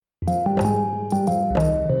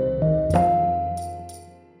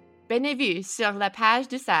Bienvenue sur la page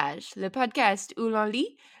du sage, le podcast où l'on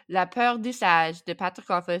lit La peur du sage de Patrick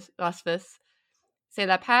Rothfuss. C'est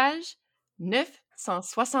la page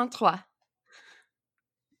 963.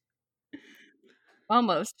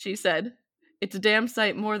 Almost, she said. It's a damn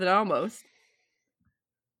sight more than almost.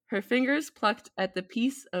 Her fingers plucked at the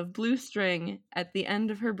piece of blue string at the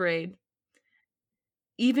end of her braid.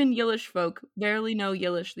 Even Yiddish folk barely know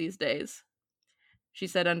Yiddish these days, she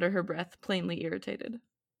said under her breath, plainly irritated.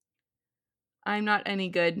 I'm not any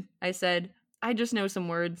good, I said. I just know some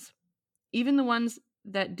words. Even the ones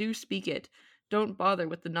that do speak it don't bother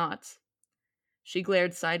with the knots. She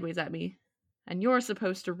glared sideways at me. And you're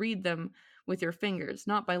supposed to read them with your fingers,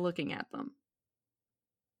 not by looking at them.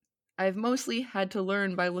 I've mostly had to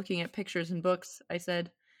learn by looking at pictures and books, I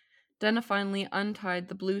said. Denna finally untied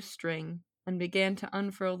the blue string and began to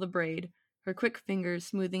unfurl the braid, her quick fingers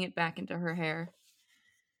smoothing it back into her hair.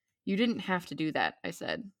 You didn't have to do that, I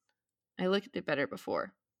said. I looked it better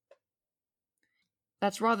before.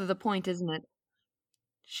 That's rather the point, isn't it?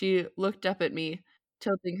 She looked up at me,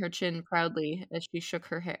 tilting her chin proudly as she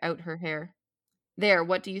shook out her hair. There,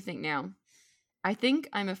 what do you think now? I think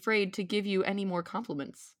I'm afraid to give you any more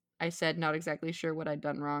compliments, I said, not exactly sure what I'd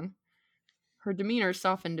done wrong. Her demeanor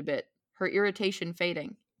softened a bit, her irritation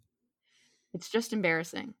fading. It's just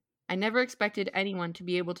embarrassing. I never expected anyone to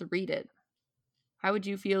be able to read it. How would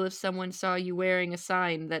you feel if someone saw you wearing a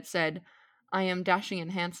sign that said, I am dashing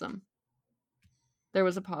and handsome? There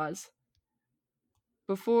was a pause.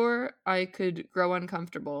 Before I could grow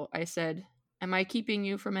uncomfortable, I said, Am I keeping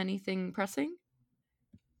you from anything pressing?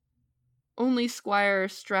 Only Squire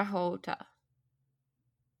Strahota.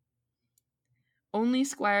 Only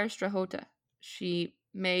Squire Strahota. She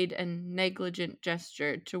made a negligent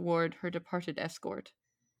gesture toward her departed escort.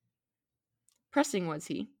 Pressing was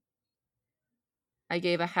he? I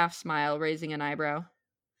gave a half smile, raising an eyebrow.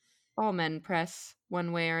 All men press,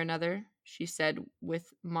 one way or another, she said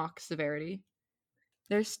with mock severity.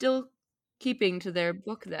 They're still keeping to their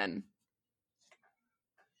book, then.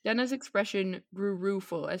 Denna's expression grew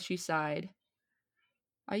rueful as she sighed.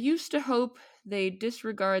 I used to hope they'd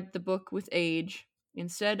disregard the book with age.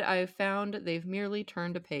 Instead, I've found they've merely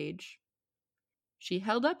turned a page. She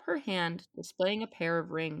held up her hand, displaying a pair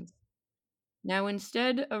of rings. Now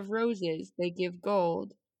instead of roses, they give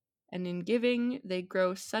gold, and in giving they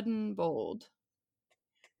grow sudden bold.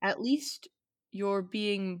 At least you're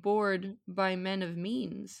being bored by men of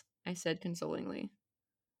means, I said consolingly.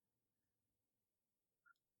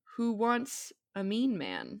 Who wants a mean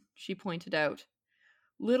man? She pointed out.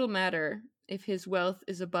 Little matter if his wealth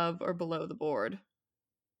is above or below the board.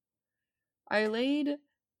 I laid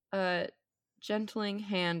a gentling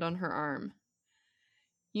hand on her arm.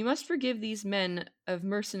 You must forgive these men of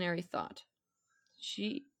mercenary thought.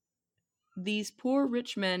 These poor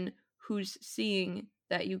rich men who's seeing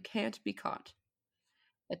that you can't be caught.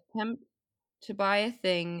 Attempt to buy a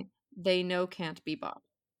thing they know can't be bought.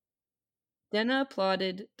 Denna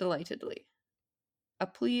applauded delightedly. A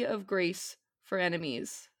plea of grace for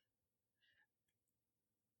enemies.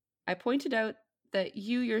 I pointed out that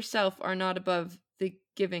you yourself are not above the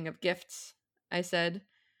giving of gifts, I said,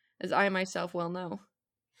 as I myself well know.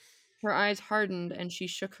 Her eyes hardened and she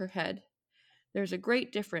shook her head. There's a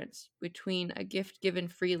great difference between a gift given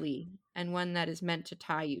freely and one that is meant to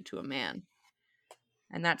tie you to a man.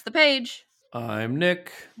 And that's the page. I'm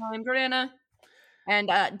Nick. I'm Jordana. And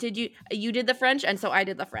you did the French, and so I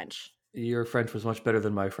did the French. Your French was much better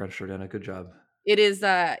than my French, Jordana. Good job. It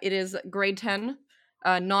is grade 10,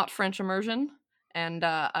 not French immersion. And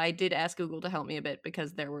I did ask Google to help me a bit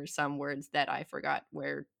because there were some words that I forgot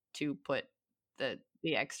where to put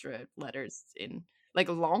the extra letters in, like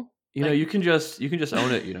long. You know, you can just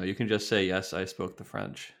own it. You know, you can just say, yes, I spoke the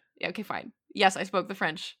French. Yeah, okay, fine. Yes, I spoke the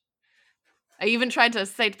French. I even tried to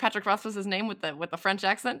say Patrick Rothfuss's name with the French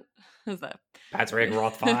accent. Patrick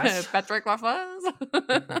Rothfuss. Patrick Rothfuss.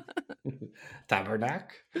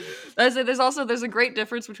 Tabernacle. There's a great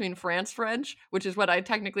difference between France French, which is what I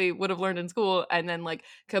technically would have learned in school, and then like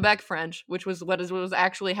Quebec French, which was what was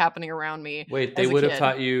actually happening around me. Wait, they would have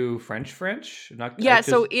taught you French? Yeah,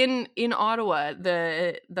 so in Ottawa,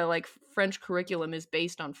 the like French curriculum is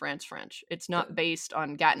based on France French. It's not based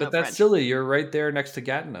on Gatineau But that's French. silly. You're right there next to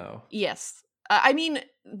Gatineau. Yes. I mean,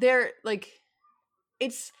 they're like,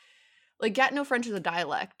 it's like Gatineau French is a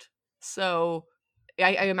dialect, so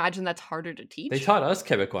I imagine that's harder to teach. They taught us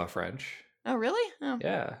Quebecois French. Oh, really? Oh.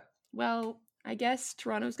 Yeah. Well, I guess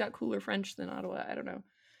Toronto's got cooler French than Ottawa. I don't know.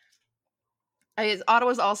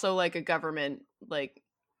 Ottawa's also like a government, like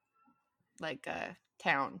a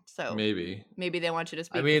town, so maybe they want you to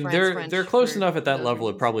speak. I mean, French they're close enough at that level.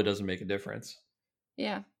 It probably doesn't make a difference.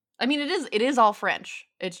 Yeah. I mean, it is all French.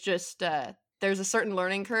 It's just there's a certain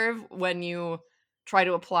learning curve when you try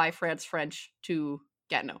to apply France French to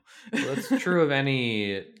Gatineau. Well, that's true of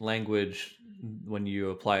any language when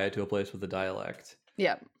you apply it to a place with a dialect.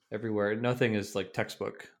 Yeah. Everywhere, nothing is like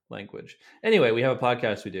textbook language. Anyway, we have a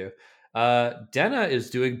podcast we do. Denna is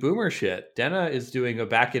doing boomer shit. Denna is doing a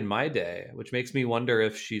back in my day, which makes me wonder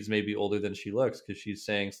if she's maybe older than she looks, because she's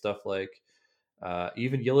saying stuff like,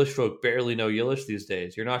 even Yiddish folk barely know Yiddish these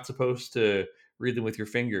days. You're not supposed to read them with your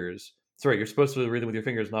fingers. Sorry, you're supposed to read them with your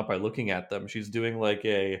fingers, not by looking at them. She's doing like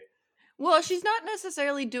a Well, she's not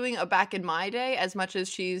necessarily doing a back in my day as much as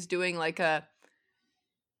she's doing like a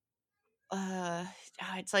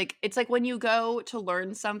it's like when you go to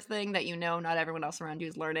learn something that you know not everyone else around you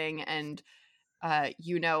is learning, and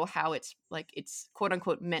you know how it's like it's quote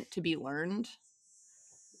unquote meant to be learned.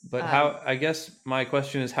 But how? I guess my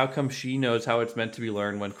question is, how come she knows how it's meant to be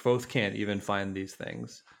learned when Quoth can't even find these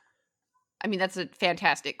things? I mean, that's a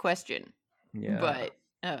fantastic question, Yeah, but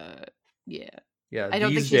yeah. yeah. I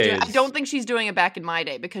These don't days, think she's doing it back in my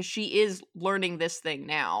day, because she is learning this thing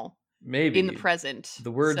now in the maybe present. the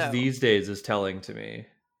words So "these days" is telling to me.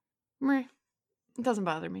 meh, it doesn't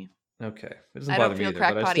bother me. Okay, it doesn't I bother don't me feel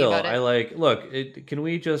either. But crackpotty about I it. like. Look, can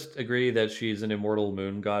we just agree that she's an immortal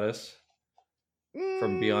moon goddess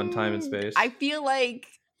from beyond time and I space? feel like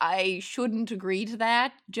I shouldn't agree to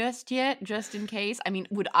that just yet, just in case. I mean,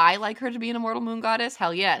 would I like her to be an immortal moon goddess?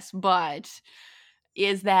 Hell yes, but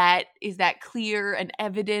is that clear and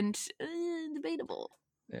evident? Debatable.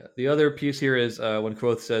 Yeah. The other piece here is when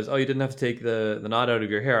Quoth says, "Oh, you didn't have to take the knot out of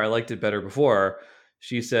your hair. I liked it better before."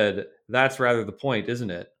 She said, "That's rather the point, isn't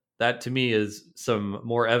it?" That to me is some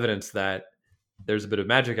more evidence that there's a bit of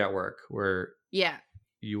magic at work, where Yeah,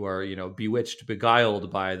 you are, bewitched,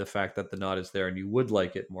 beguiled by the fact that the knot is there, and you would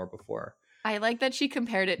like it more before. I like that she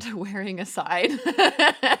compared it to wearing a side.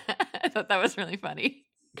 I thought that was really funny.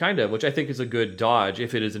 Kind of, which I think is a good dodge.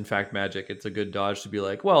 If it is in fact magic, it's a good dodge to be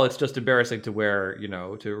like, well, it's just embarrassing to wear,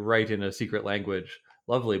 to write in a secret language.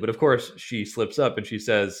 Lovely. But of course, she slips up and she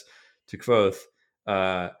says to Quoth,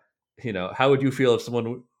 uh, how would you feel if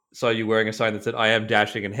someone saw you wearing a sign that said, "I am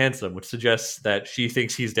dashing and handsome," which suggests that she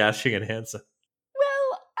thinks he's dashing and handsome.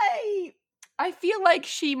 Well, I feel like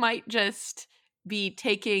she might just be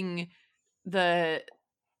taking the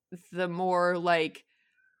more like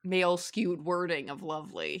male skewed wording of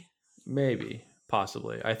lovely. Maybe,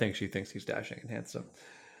 possibly. I think she thinks he's dashing and handsome.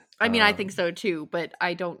 I mean, I think Um, so too, but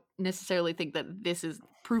I don't necessarily think that this is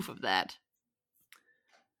proof of that.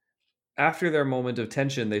 After their moment of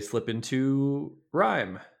tension, they slip into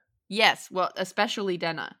rhyme. Yes, well, especially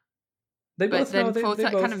Denna. They But both know then they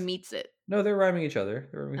Kvothe kind of both meets it. no, they're rhyming each other.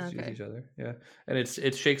 They're rhyming with Okay. each other. Yeah, and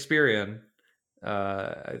it's Shakespearean,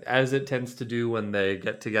 as it tends to do when they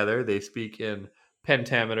get together. They speak in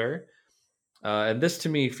pentameter, and this to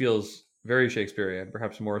me feels very Shakespearean,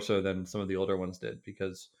 perhaps more so than some of the older ones did,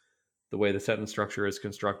 because the way the sentence structure is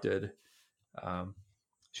constructed. Um,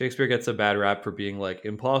 Shakespeare gets a bad rap for being like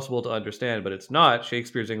impossible to understand, but it's not.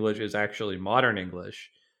 Shakespeare's English is actually modern English.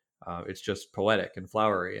 It's just poetic and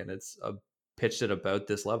flowery, and it's pitched at about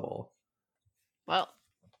this level. Well,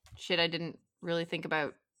 shit, I didn't really think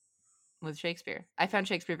about with Shakespeare. I found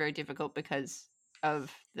Shakespeare very difficult because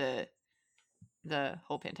of the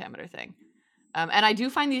whole pentameter thing. And I do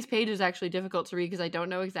find these pages actually difficult to read because I don't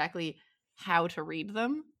know exactly how to read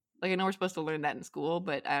them. Like I know we're supposed to learn that in school,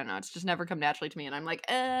 but I don't know. It's just never come naturally to me, and I'm like,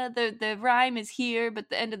 the rhyme is here, but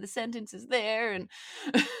the end of the sentence is there, and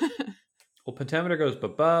Well, pentameter goes ba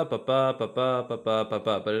ba ba ba ba ba ba ba ba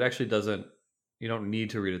ba, but it actually doesn't. You don't need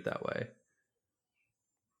to read it that way.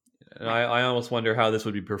 And right. I almost wonder how this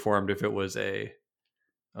would be performed if it was a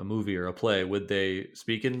movie or a play. Would they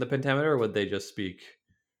speak in the pentameter, or would they just speak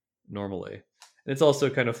normally? And it's also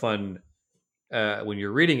kind of fun when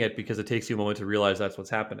you're reading it, because it takes you a moment to realize that's what's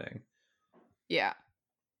happening. Yeah.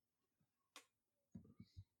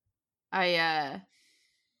 I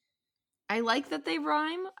I like that they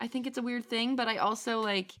rhyme. I think it's a weird thing, but I also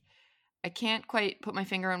like I can't quite put my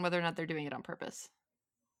finger on whether or not they're doing it on purpose.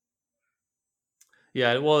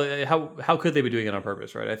 Yeah, well, how could they be doing it on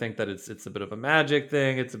purpose, right? I think that it's a bit of a magic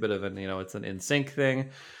thing. It's a bit of an it's an in sync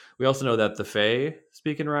thing. We also know that the Fae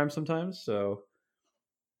speak in rhyme sometimes, so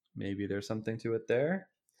maybe there's something to it there.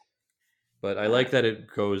 But I Uh, like that it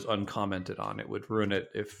goes uncommented on. It would ruin it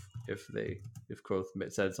if Quoth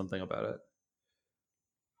said something about it.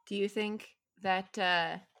 do you think that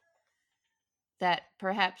that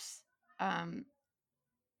perhaps um,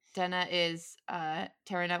 Denna is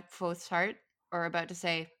tearing up Quoth's heart, or about to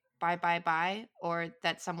say bye bye bye, or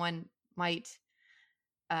that someone might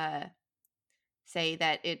uh, say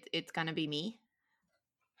that it's gonna be me?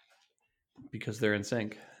 Because they're in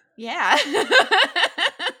sync. Yeah.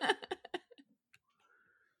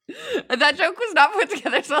 That joke was not put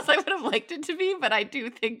together as well as I would have liked it to be, but I do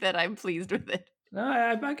think that I'm pleased with it. No,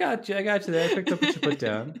 I got you. I got you there. I picked up what you put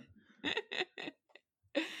down.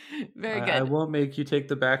 Very good. I won't make you take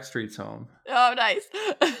the back streets home. Oh, nice.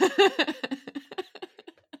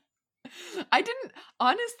 I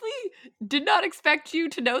did not expect you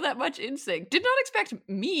to know that much NSYNC. Did not expect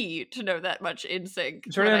me to know that much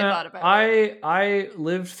NSYNC when I thought about it. I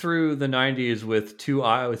lived through the 90s with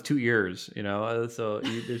two ears, you know, so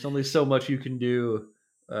there's only so much you can do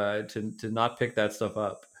to not pick that stuff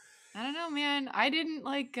up. I don't know, man. I didn't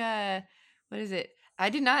what is it? I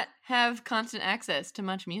did not have constant access to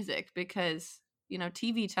much music because,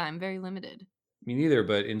 TV time very limited. Me neither,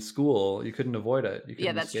 but in school you couldn't avoid it.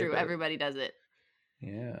 Yeah, that's true. Everybody does it.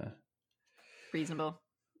 Yeah. Reasonable.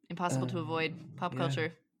 Impossible to avoid. Pop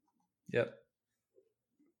culture. Yep.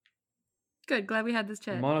 Good. Glad we had this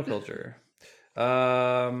chat. Monoculture.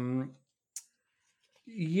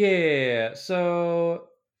 Yeah. So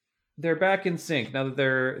they're back in sync now that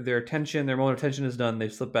their moment of tension is done. They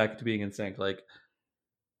slip back to being in sync. Like,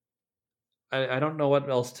 I don't know what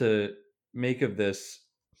else to make of this.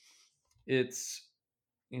 It's,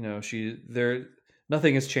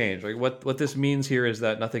 nothing has changed. Like what this means here is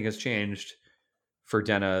that nothing has changed for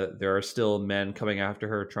Denna. There are still men coming after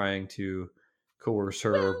her, trying to coerce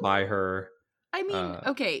her, buy her. I mean,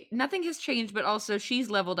 okay, nothing has changed, but also she's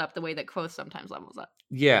leveled up the way that Kvothe sometimes levels up.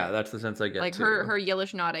 Yeah, that's the sense I get. Like her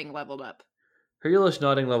Yillish nodding leveled up. Her Yillish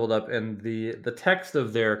nodding leveled up, and the text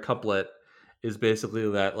of their couplet is basically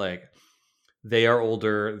that, like, they are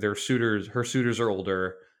older, her suitors are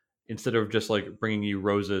older. Instead of just like bringing you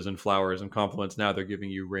roses and flowers and compliments, now they're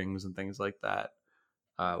giving you rings and things like that,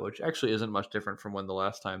 which actually isn't much different from when the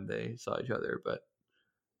last time they saw each other. But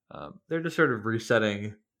they're just sort of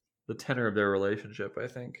resetting the tenor of their relationship, I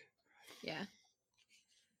think. Yeah.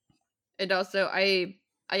 And also, I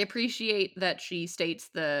appreciate that she states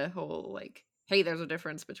the whole, like, hey, there's a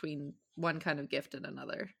difference between one kind of gift and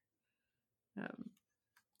another.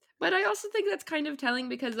 But I also think that's kind of telling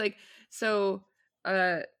because, like, so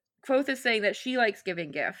Kvothe is saying that she likes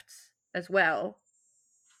giving gifts as well,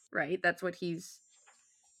 right? That's what she's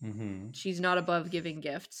not above giving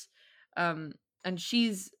gifts. And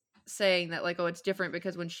she's saying that, like, oh, it's different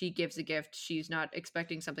because when she gives a gift, she's not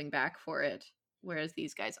expecting something back for it, whereas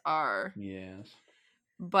these guys are. Yes.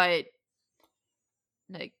 But,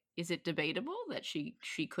 like, is it debatable that she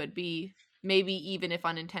could be, maybe even if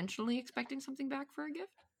unintentionally, expecting something back for a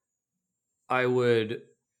gift? I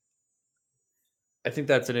think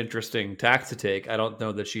that's an interesting tack to take. I don't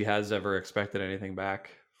know that she has ever expected anything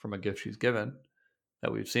back from a gift she's given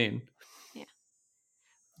that we've seen. Yeah.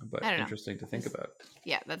 But interesting to think about.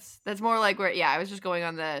 Yeah, that's more like where, I was just going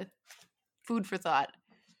on the food for thought.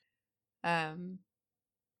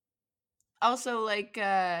 Also, like,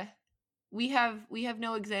 we have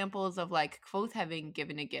no examples of, like, Kvothe having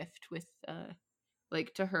given a gift with,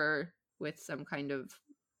 like, to her with some kind of,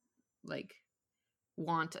 like,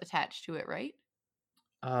 want attached to it, right?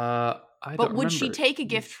 But would she take a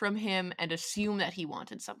gift from him and assume that he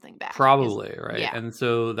wanted something back? Probably, right? Yeah. And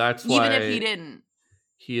so that's why, even if he didn't,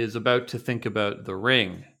 he is about to think about the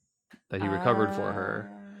ring that he recovered for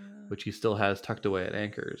her, which he still has tucked away at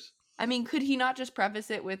Anchors. I mean, could he not just preface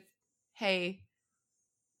it with, hey,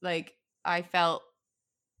 like, I felt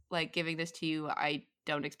like giving this to you, I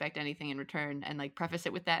don't expect anything in return, and, like, preface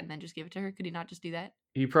it with that and then just give it to her? Could he not just do that?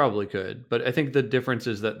 He probably could, but I think the difference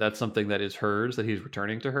is that that's something that is hers, that he's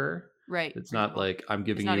returning to her. Right. It's not like, I'm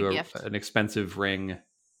giving you an expensive ring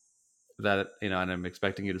that, and I'm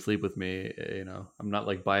expecting you to sleep with me. I'm not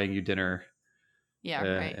like buying you dinner. Yeah,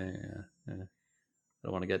 right. I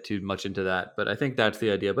don't want to get too much into that, but I think that's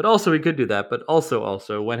the idea. But also, we could do that. But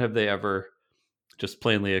also, when have they ever just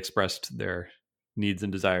plainly expressed their needs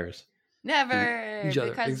and desires? Never. Each other.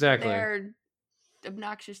 Because exactly. They're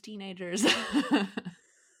obnoxious teenagers.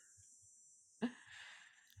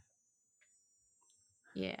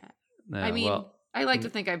 Yeah. I mean, I like to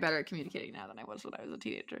think I'm better at communicating now than I was when I was a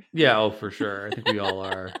teenager. Yeah, for sure. I think we all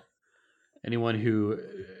are. Anyone who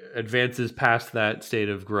advances past that state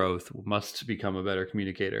of growth must become a better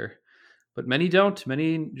communicator. But many don't.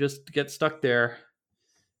 Many just get stuck there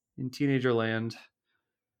in teenager land.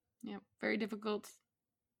 Yeah, very difficult.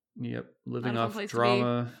 Yep, living off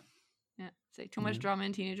drama. Yeah, say too much drama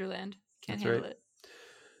in teenager land. Can't handle it.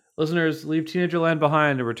 Listeners, leave Teenager Land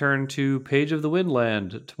behind and return to Page of the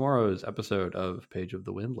Windland, tomorrow's episode of Page of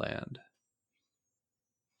the Windland.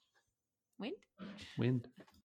 Wind?